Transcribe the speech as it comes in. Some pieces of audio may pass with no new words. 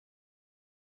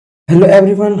Hello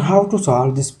everyone, how to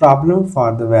solve this problem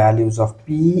for the values of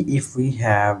p if we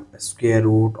have square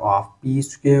root of p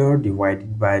square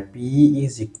divided by p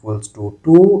is equals to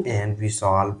 2 and we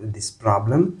solve this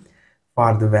problem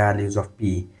for the values of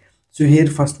p. So here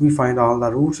first we find all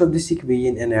the roots of this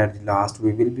equation and at the last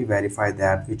we will be verify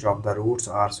that which of the roots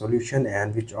are solution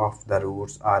and which of the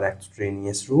roots are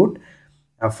extraneous root.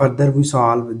 Further we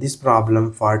solve this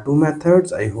problem for two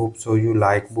methods. I hope so you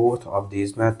like both of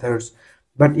these methods,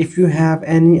 but if you have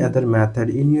any other method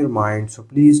in your mind, so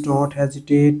please don't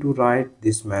hesitate to write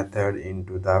this method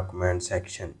into the comment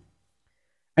section.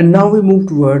 And now we move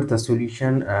toward the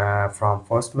solution from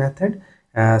first method.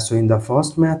 So in the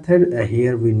first method,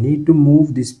 here we need to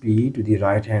move this p to the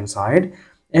right hand side,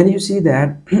 and you see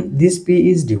that this p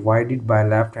is divided by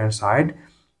left hand side.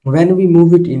 When we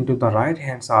move it into the right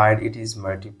hand side, it is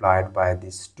multiplied by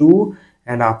this 2,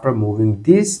 and after moving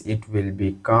this it will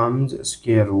becomes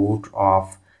square root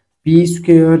of p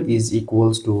square is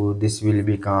equals to, this will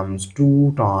becomes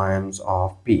 2 times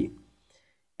of p.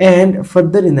 And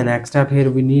further in the next step,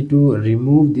 here we need to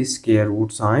remove this square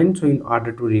root sign. So in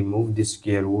order to remove this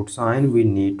square root sign, we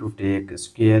need to take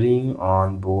squaring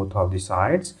on both of the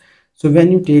sides. So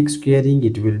when you take squaring,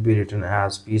 it will be written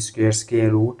as p square square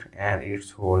root and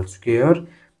its whole square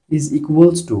is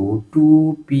equals to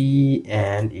 2p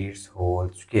and its whole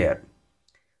square.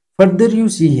 Further you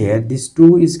see here this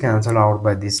 2 is cancelled out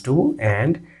by this 2,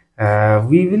 and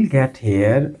we will get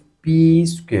here p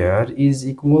square is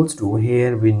equals to,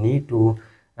 here we need to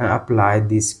apply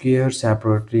the square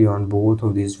separately on both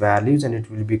of these values, and it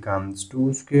will becomes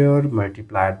 2 square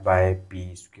multiplied by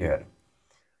p square.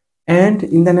 And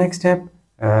in the next step,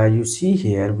 you see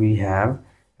here we have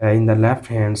in the left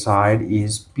hand side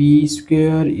is p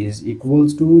square is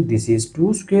equals to, this is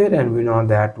 2 square and we know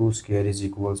that 2 square is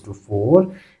equals to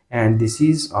 4, and this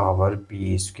is our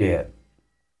p square.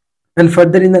 And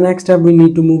further in the next step, we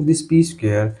need to move this p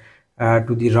square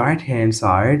to the right hand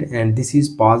side, and this is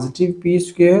positive p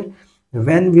square.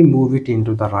 When we move it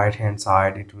into the right hand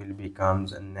side, it will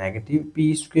becomes a negative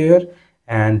p square,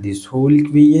 and this whole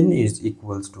equation is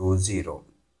equals to 0.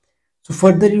 So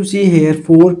further you see here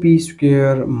 4p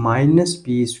square minus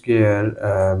p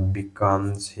square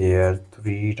becomes here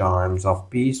 3 times of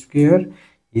p square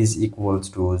is equals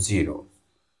to 0.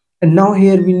 And now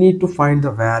here we need to find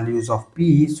the values of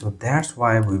p, so that's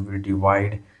why we will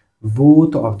divide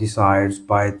both of the sides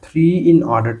by 3 in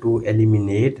order to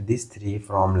eliminate this 3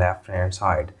 from left hand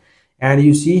side. And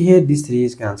you see here this 3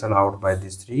 is cancelled out by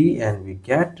this 3 and we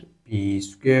get p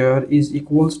square is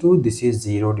equals to, this is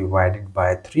 0 divided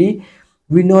by 3.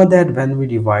 We know that when we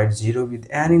divide 0 with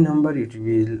any number, it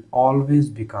will always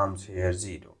becomes here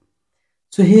 0.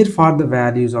 So here for the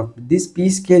values of this p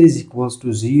square is equals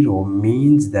to 0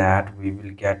 means that we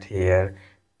will get here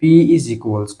p is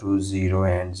equals to 0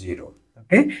 and 0.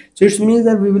 Okay, so it means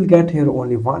that we will get here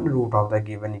only one root of the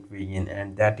given equation,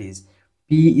 and that is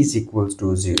p is equals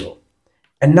to 0.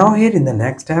 And now here in the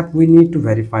next step, we need to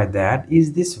verify that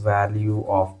is this value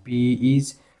of p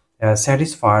is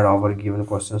satisfied our given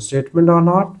question statement or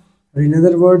not. In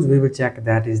other words, we will check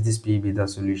that is this p be the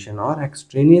solution or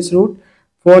extraneous root.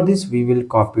 For this, we will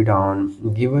copy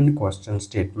down given question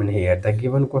statement here. The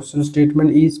given question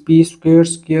statement is p square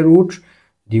square root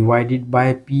divided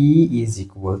by p is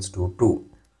equals to 2.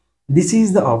 This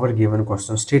is the our given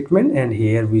question statement, and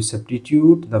here we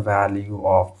substitute the value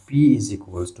of p is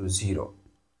equals to 0.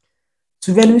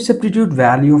 So when we substitute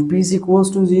value of p is equals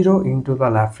to 0 into the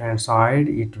left hand side,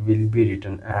 it will be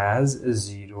written as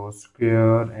 0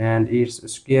 square and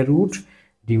its square root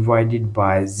divided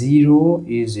by 0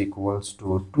 is equals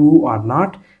to 2 or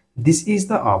not. This is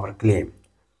the our claim.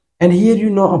 And here you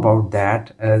know about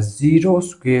that 0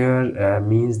 square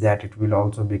means that it will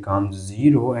also become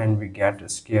 0, and we get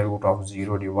square root of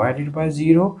 0 divided by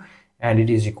 0 and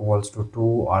it is equals to 2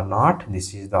 or not.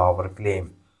 This is the our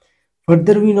claim.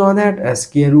 Further, we know that a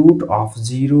square root of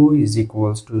 0 is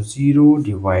equals to 0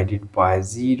 divided by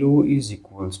 0 is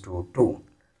equals to 2.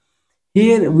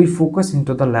 Here we focus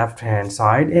into the left hand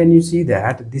side, and you see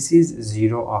that this is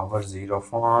 0 over 0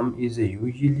 form is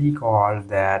usually called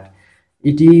that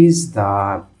it is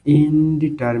the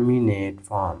indeterminate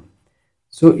form.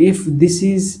 So if this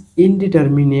is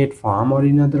indeterminate form, or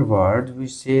in other words we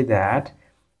say that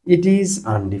it is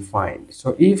undefined.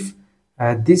 So if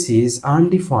this is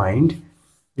undefined,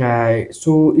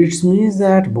 so it means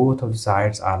that both of the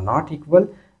sides are not equal,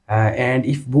 and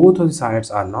if both of the sides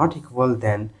are not equal,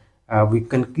 then we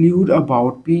conclude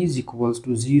about p is equals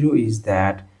to 0 is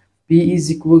that p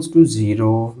is equals to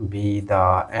 0 be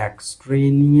the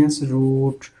extraneous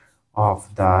root of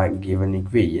the given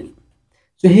equation.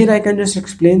 So here I can just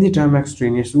explain the term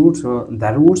extraneous root. So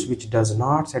the roots which does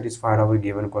not satisfy our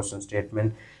given question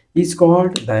statement is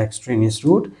called the extraneous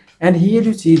root. And here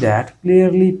you see that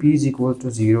clearly p is equal to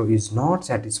 0 is not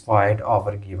satisfied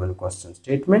our given question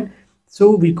statement.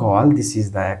 So we call this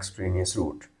is the extraneous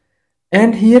root.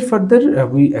 And here further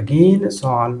we again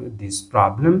solve this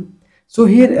problem. So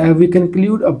here we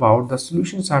conclude about the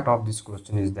solution set of this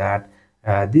question is that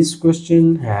this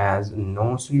question has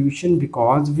no solution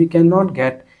because we cannot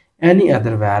get any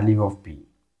other value of p.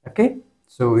 Okay,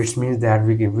 so it means that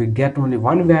we get only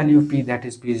one value of p, that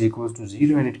is p is equals to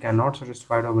 0, and it cannot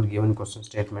satisfy our given question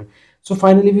statement. So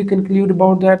finally we conclude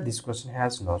about that this question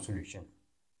has no solution.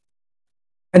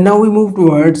 And now we move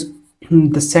towards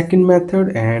the second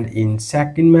method, and in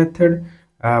second method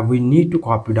we need to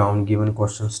copy down given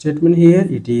question statement. Here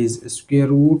it is square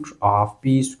root of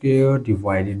p square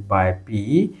divided by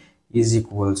p is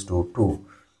equals to 2.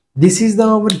 This is the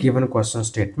our given question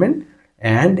statement.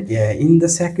 And in the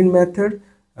second method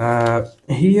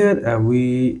here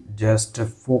we just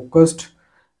focused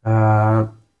uh,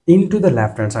 into the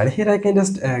left hand side. Here I can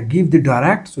just give the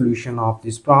direct solution of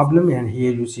this problem, and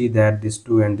here you see that this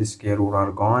 2 and this square root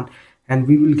are gone, and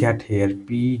we will get here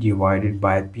p divided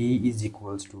by p is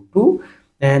equals to 2.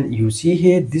 And you see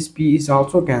here this p is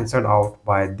also cancelled out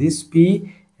by this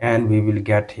p, and we will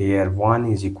get here 1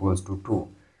 is equals to 2.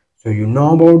 So you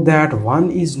know about that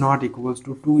 1 is not equals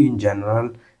to 2 in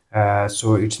general.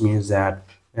 So it means that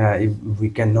if we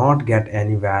cannot get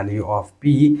any value of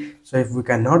p, so if we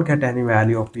cannot get any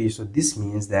value of p, so this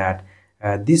means that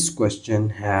this question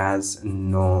has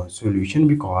no solution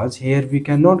because here we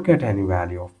cannot get any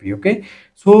value of p. Okay,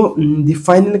 so the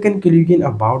final conclusion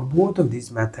about both of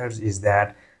these methods is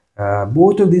that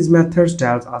both of these methods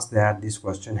tells us that this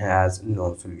question has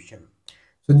no solution.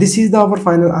 So this is our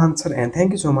final answer, and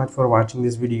thank you so much for watching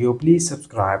this video. Please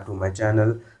subscribe to my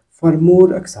channel for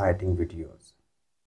more exciting videos.